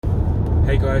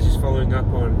Hey guys, just following up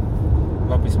on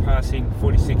Loppy's passing,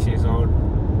 46 years old.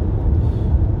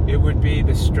 It would be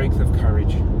the strength of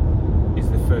courage is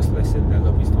the first lesson that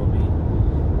Loppy's taught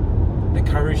me. The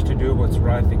courage to do what's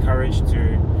right, the courage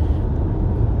to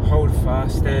hold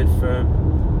fast, stand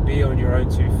firm, be on your own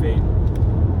 2 feet,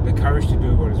 the courage to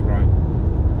do what is right.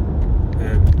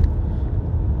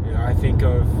 And I think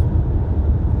of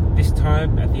this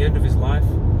time at the end of his life.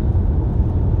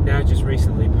 Now just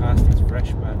recently passed, it's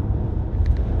fresh, but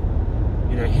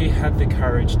he had the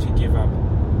courage to give up,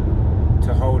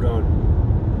 to hold on.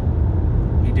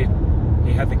 He didn't.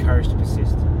 He had the courage to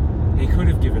persist. He could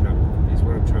have given up, is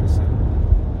what I'm trying to say.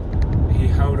 He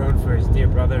held on for his dear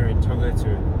brother in Tonga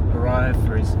to arrive,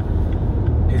 for his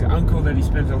uncle that he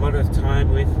spent a lot of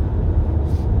time with,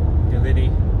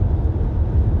 Delini,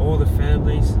 all the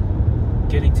families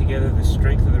getting together, the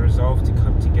strength of the resolve to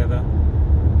come together.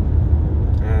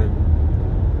 And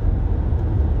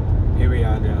here we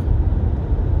are now.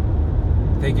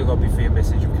 Thank you, Loppy, for your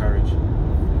message of courage.